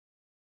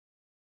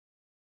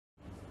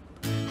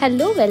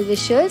Hello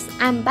well-wishers,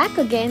 I'm back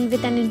again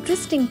with an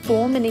interesting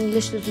poem in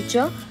English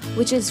literature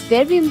which is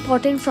very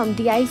important from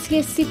the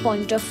ICSE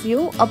point of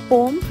view, a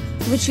poem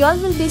which you all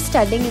will be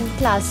studying in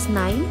class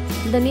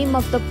 9. The name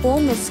of the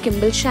poem is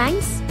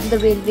Skimbleshanks, the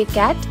Railway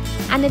Cat,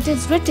 and it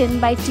is written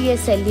by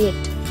T.S. Eliot.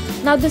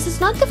 Now this is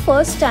not the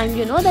first time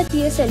that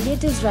T.S.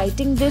 Eliot is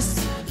writing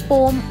this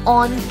poem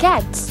on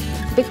cats,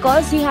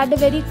 because he had a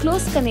very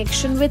close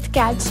connection with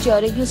cats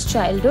during his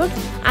childhood,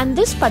 and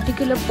this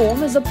particular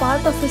poem is a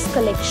part of his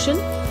collection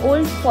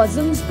Old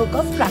Possum's Book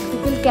of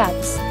Practical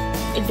Cats.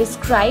 It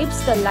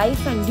describes the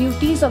life and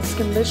duties of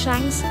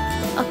Skimbleshanks,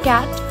 a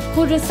cat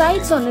who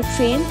resides on a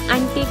train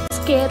and takes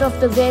care of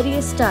the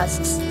various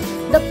tasks.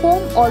 The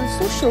poem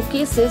also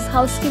showcases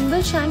how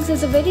Skimbleshanks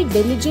is a very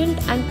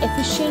diligent and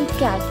efficient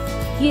cat.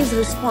 He is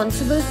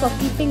responsible for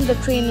keeping the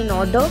train in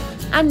order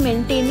and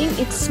maintaining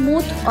its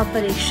smooth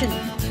operation.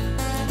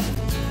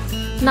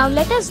 Now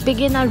let us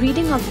begin our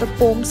reading of the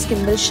poem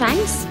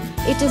Skimbleshanks.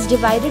 It is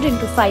divided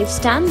into 5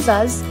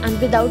 stanzas, and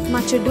without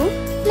much ado,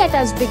 let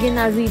us begin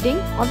our reading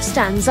of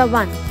stanza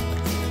 1.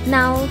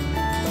 Now,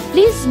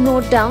 please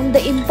note down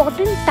the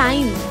important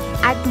time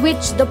at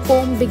which the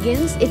poem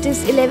begins. It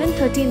is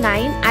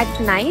 11:39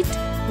 at night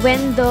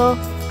when the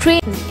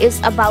train is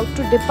about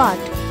to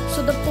depart.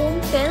 So the poem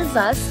tells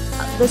us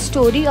the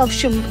story of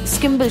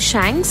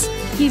Skimbleshanks.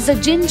 He is a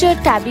ginger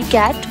tabby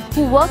cat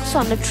who works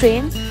on a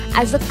train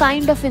as a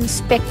kind of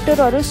inspector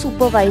or a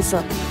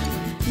supervisor.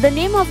 The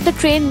name of the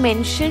train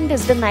mentioned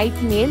is the night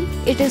mail.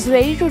 It is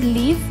ready to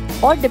leave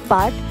or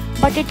depart,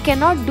 but it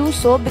cannot do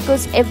so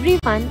because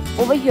everyone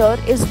over here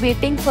is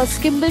waiting for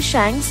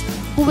Skimbleshanks,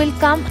 who will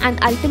come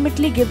and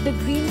ultimately give the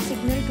green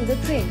signal to the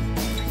train.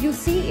 You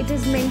see, it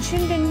is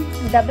mentioned in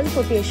double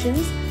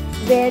quotations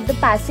where the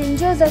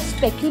passengers are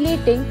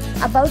speculating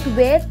about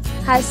where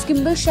has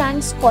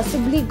Skimbleshanks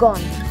possibly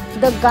gone.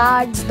 The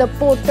guards, the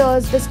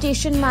porters, the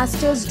station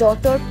master's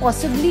daughter,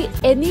 possibly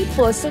any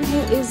person who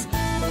is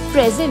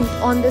present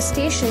on the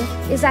station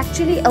is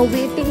actually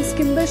awaiting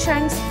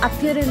Skimbleshanks'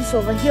 appearance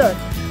over here.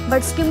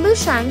 But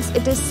Skimbleshanks,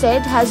 it is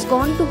said, has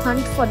gone to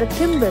hunt for a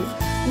thimble.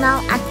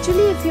 Now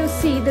actually, if you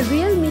see, the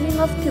real meaning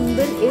of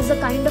thimble is a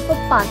kind of a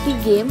party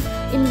game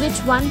in which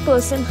one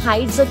person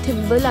hides a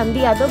thimble and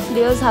the other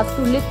players have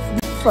to look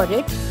for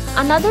it.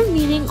 Another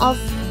meaning of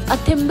a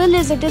thimble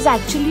is it is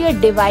actually a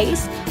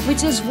device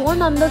which is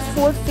worn on the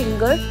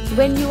forefinger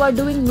when you are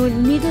doing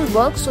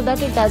needlework so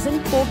that it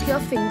doesn't poke your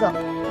finger,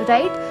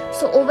 right?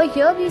 So over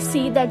here we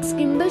see that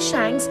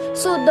Skimbleshanks,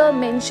 so the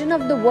mention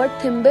of the word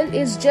thimble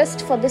is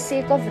just for the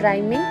sake of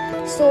rhyming.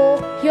 So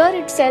here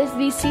itself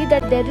we see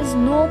that there is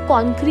no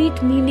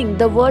concrete meaning.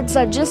 The words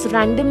are just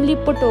randomly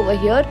put over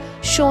here,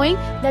 showing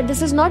that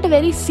this is not a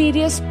very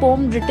serious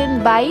poem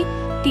written by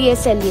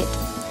T.S. Eliot.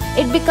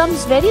 It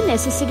becomes very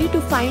necessary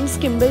to find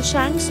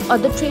Skimbleshanks or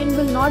the train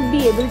will not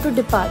be able to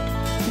depart.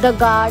 The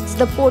guards,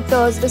 the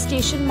porters, the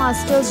station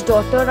master's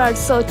daughter are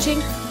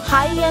searching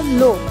high and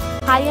low.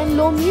 High and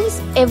low means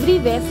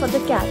everywhere for the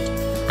cat.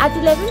 At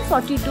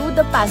 11:42,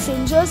 the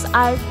passengers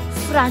are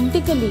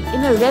frantically,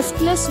 in a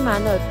restless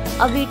manner,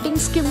 awaiting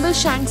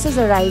Skimbleshanks'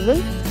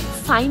 arrival.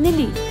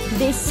 Finally,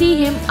 they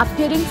see him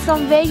appearing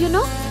from where,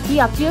 he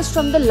appears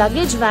from the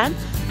luggage van,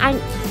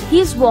 and he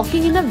is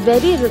walking in a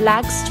very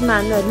relaxed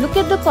manner. Look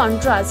at the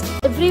contrast.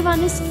 Everyone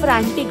is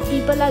frantic.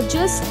 People are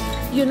just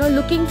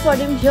looking for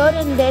him here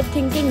and there,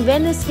 thinking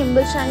when is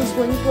Skimbleshanks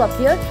going to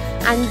appear.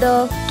 And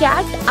the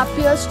cat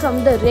appears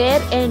from the rear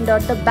end or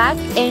the back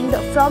end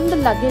from the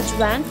luggage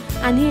van,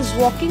 and he is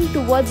walking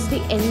towards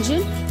the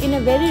engine in a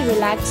very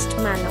relaxed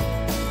manner.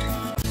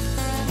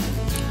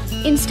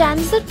 In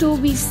stanza 2,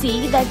 we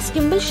see that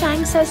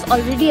Skimbleshanks has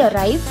already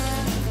arrived,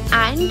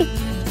 and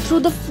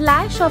through the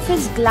flash of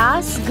his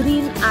glass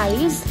green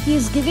eyes, he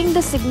is giving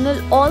the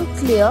signal all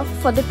clear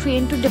for the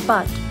train to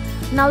depart.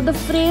 Now the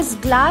phrase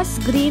glass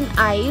green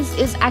eyes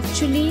is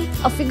actually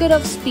a figure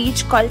of speech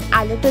called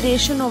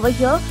alliteration over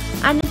here,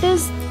 and it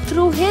is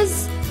through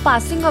his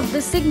passing of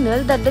the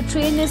signal that the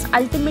train is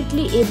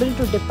ultimately able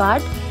to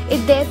depart.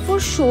 It therefore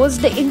shows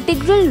the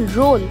integral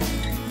role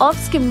of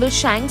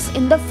Skimbleshanks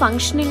in the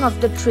functioning of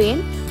the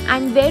train.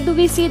 And where do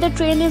we see the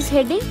train is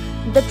heading?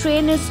 The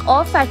train is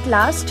off at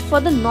last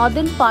for the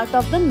northern part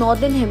of the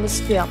northern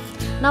hemisphere.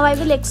 Now I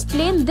will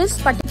explain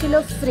this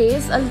particular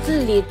phrase a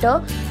little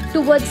later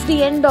towards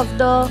the end of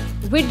the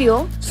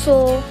video,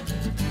 so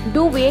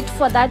do wait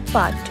for that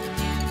part.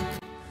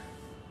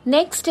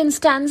 Next, in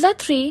stanza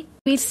 3,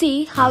 we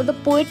see how the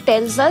poet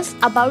tells us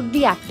about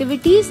the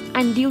activities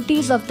and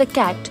duties of the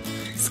cat.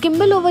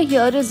 Skimble over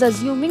here is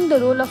assuming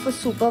the role of a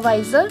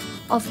supervisor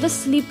of the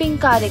sleeping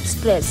car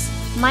express.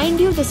 Mind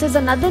you, this is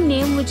another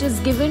name which is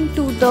given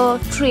to the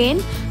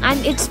train,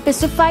 and it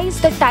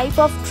specifies the type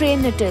of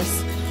train it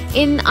is.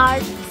 In our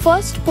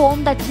first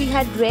poem that we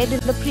had read in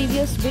the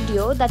previous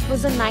video, that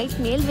was a night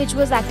mail which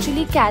was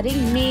actually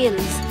carrying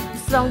mails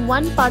from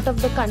one part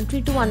of the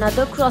country to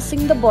another,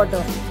 crossing the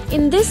border.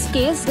 In this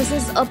case, this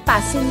is a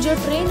passenger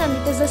train and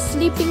it is a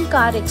sleeping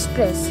car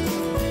express.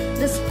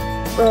 This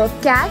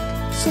cat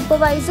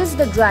supervises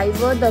the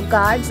driver, the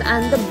guards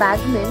and the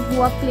bagmen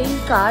who are playing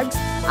cards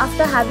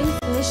after having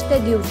finished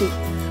their duty.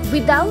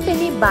 Without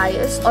any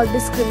bias or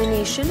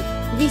discrimination,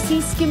 we see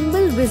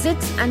Skimble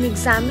visits and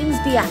examines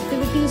the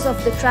activities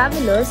of the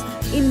travelers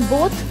in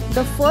both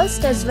the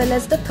first as well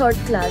as the third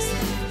class.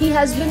 He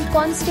has been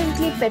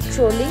constantly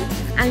patrolling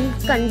and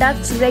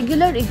conducts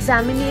regular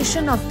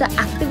examination of the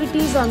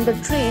activities on the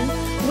train,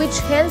 which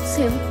helps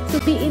him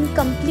to be in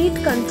complete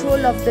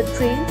control of the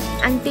train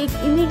and take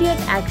immediate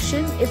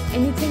action if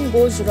anything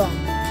goes wrong.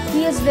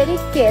 He is very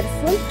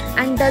careful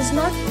and does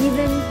not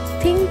even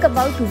think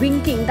about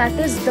winking, that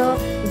is the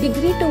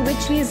degree to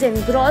which he is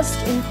engrossed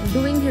in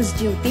doing his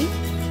duty.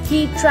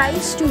 He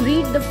tries to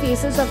read the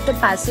faces of the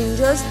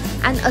passengers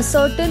and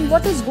ascertain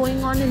what is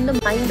going on in the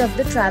mind of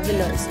the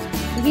travelers.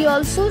 We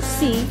also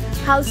see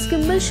how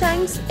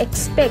Skimbleshanks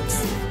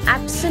expects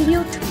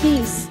absolute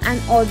peace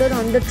and order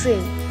on the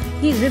train.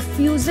 He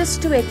refuses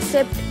to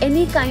accept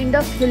any kind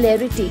of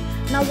hilarity.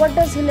 Now what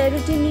does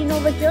hilarity mean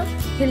over here?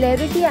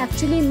 Hilarity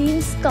actually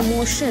means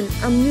commotion,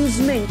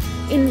 amusement,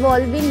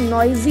 involving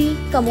noisy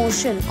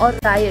commotion or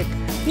riot.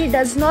 He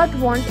does not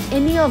want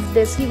any of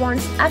this. He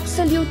wants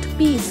absolute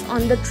peace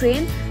on the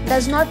train,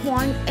 does not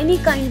want any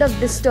kind of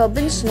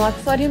disturbance, not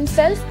for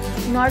himself,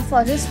 nor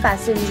for his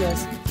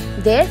passengers.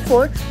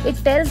 Therefore, it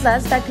tells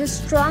us that his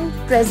strong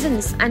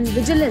presence and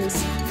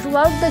vigilance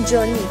throughout the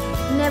journey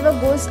never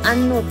goes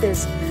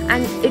unnoticed,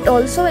 and it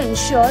also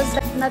ensures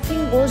that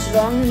nothing goes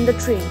wrong in the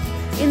train.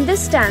 In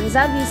this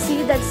stanza, we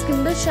see that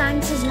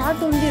Skimbleshanks is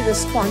not only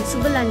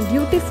responsible and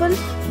dutiful,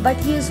 but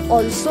he is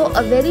also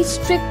a very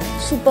strict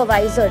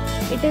supervisor.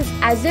 It is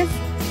as if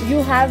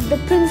you have the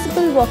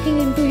principal walking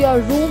into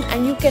your room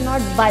and you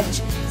cannot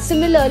budge.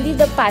 Similarly,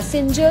 the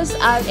passengers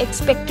are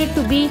expected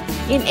to be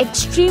in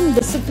extreme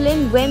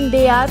discipline when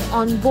they are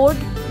on board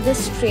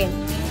this train.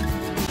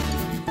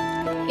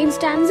 In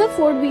stanza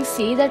 4, we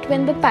see that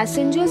when the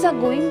passengers are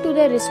going to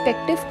their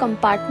respective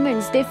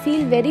compartments, they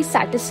feel very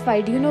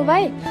satisfied. You know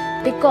why?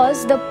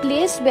 Because the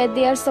place where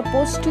they are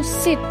supposed to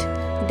sit,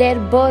 their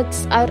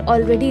berths are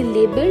already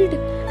labelled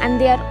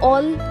and they are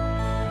all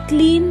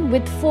clean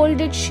with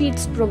folded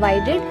sheets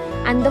provided,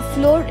 and the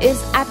floor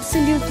is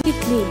absolutely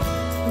clean.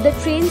 The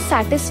train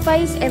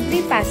satisfies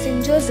every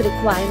passenger's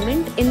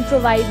requirement in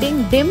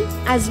providing dim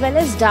as well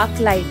as dark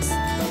lights.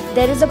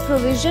 There is a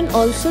provision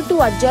also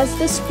to adjust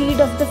the speed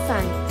of the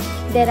fan.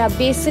 There are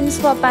basins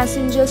for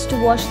passengers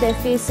to wash their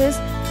faces,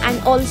 and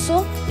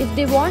also if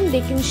they want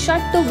they can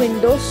shut the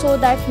window so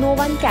that no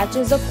one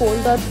catches a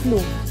cold or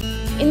flu.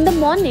 In the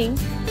morning,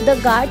 the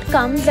guard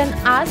comes and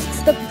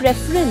asks the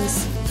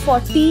preference for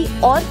tea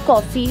or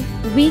coffee,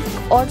 weak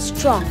or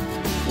strong.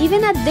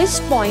 Even at this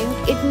point,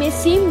 it may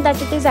seem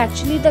that it is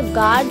actually the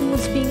guard who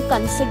is being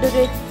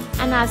considerate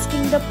and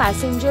asking the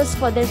passengers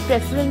for their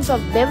preference of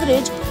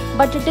beverage,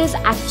 but it is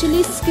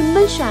actually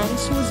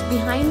Skimbleshanks who is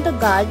behind the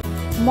guard,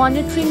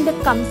 monitoring the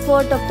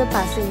comfort of the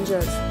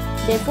passengers.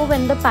 Therefore,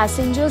 when the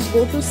passengers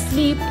go to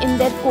sleep in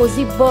their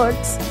cozy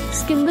berths,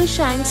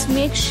 Skimbleshanks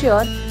makes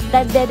sure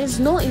that there is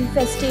no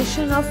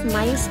infestation of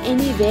mice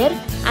anywhere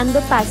and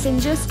the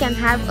passengers can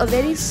have a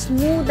very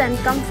smooth and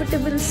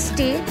comfortable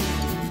stay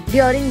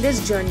during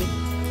this journey.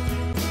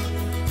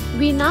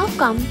 We now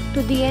come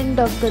to the end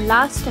of the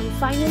last and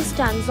final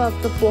stanza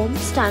of the poem,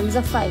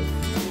 stanza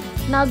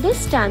 5. Now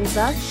this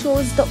stanza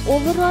shows the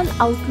overall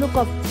outlook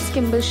of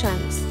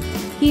Skimbleshanks.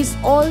 He is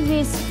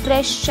always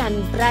fresh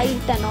and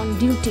bright and on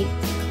duty.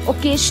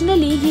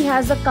 Occasionally he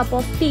has a cup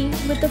of tea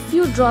with a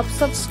few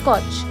drops of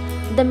scotch.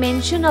 The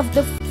mention of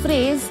the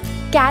phrase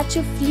 "catch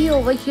a flea"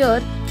 over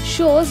here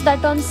shows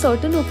that on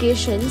certain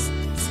occasions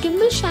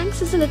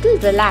Skimbleshanks is a little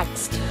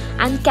relaxed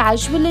and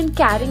casual in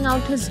carrying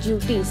out his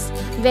duties,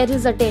 where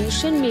his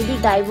attention may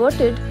be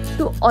diverted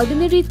to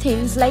ordinary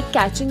things like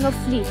catching a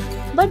flea.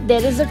 But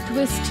there is a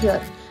twist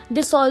here.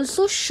 This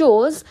also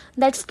shows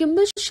that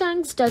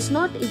Skimbleshanks does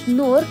not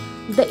ignore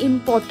the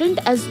important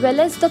as well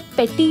as the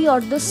petty or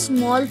the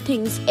small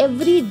things,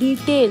 every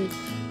detail.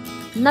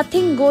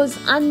 Nothing goes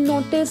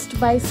unnoticed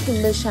by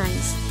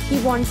Skimbleshanks. He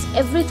wants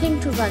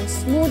everything to run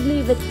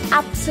smoothly with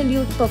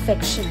absolute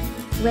perfection.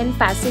 When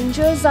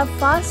passengers are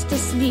fast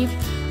asleep,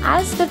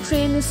 as the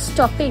train is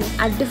stopping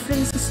at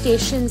different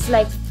stations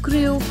like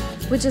Crewe,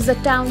 which is a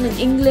town in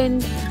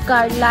England,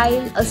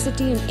 Carlisle, a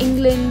city in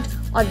England,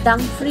 or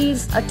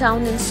Dumfries, a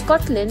town in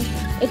Scotland,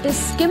 it is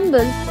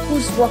Skimble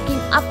who's walking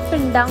up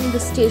and down the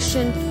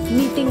station,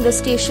 meeting the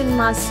station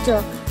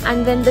master.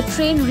 And when the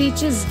train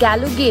reaches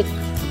Gallowgate,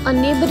 a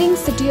neighbouring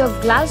city of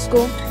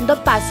Glasgow, the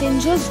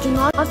passengers do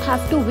not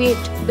have to wait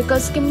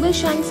because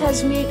Skimbleshanks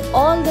has made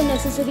all the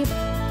necessary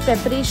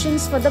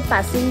preparations for the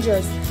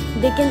passengers.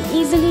 They can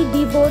easily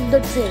deboard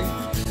the train.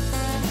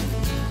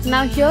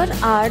 Now here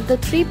are the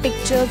 3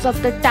 pictures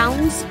of the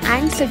towns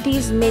and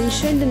cities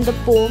mentioned in the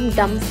poem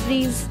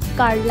Dumfries,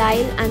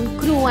 Carlisle and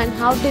Crewe, and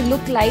how they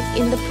look like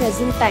in the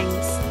present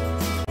times.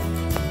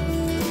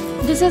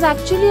 This is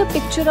actually a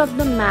picture of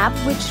the map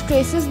which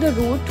traces the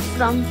route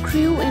from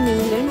Crewe in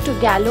England to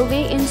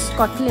Galloway in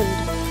Scotland.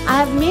 I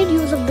have made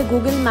use of the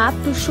Google map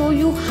to show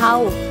you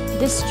how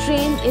this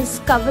train is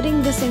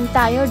covering this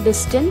entire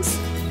distance,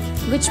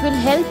 which will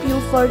help you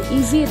for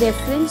easy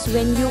reference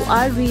when you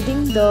are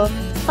reading the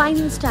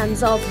final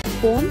stanza of the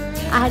poem.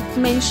 I had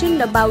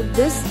mentioned about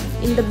this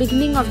in the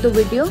beginning of the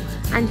video,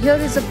 and here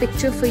is a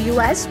picture for you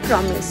as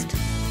promised.